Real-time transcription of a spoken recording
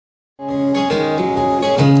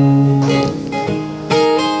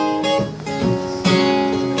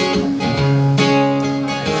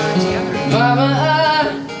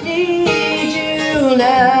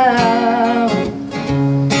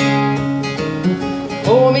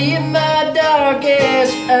for me in my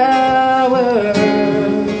darkest hour.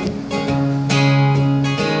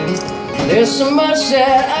 There's so much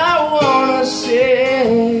that I wanna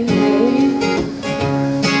say,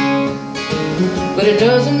 but it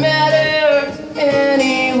doesn't matter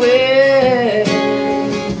anyway.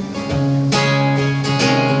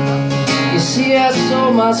 You see, I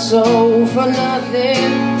sold my soul for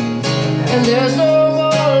nothing, and there's no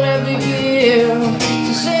more left to give.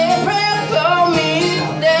 So say a prayer for me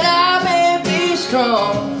that I may be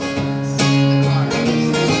strong.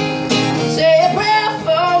 Say a prayer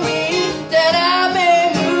for me that I may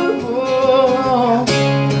move on,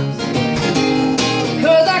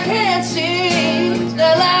 'cause I can't see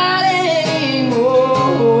the light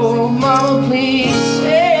anymore. Mama, please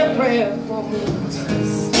say a prayer for me.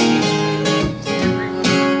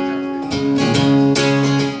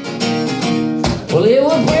 Well, it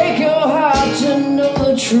would break your heart to know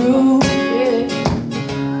the truth, yeah,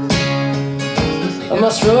 of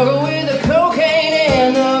my struggle with the cocaine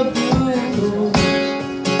and the blues.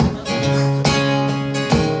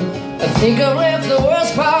 I think I left the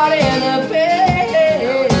worst part in the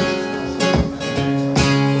bed,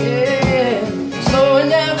 yeah, slowing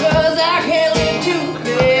down 'cause I can't live too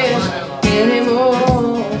fast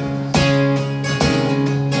anymore.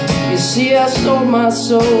 You see, I sold my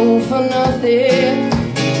soul for nothing,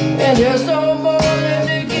 and there's no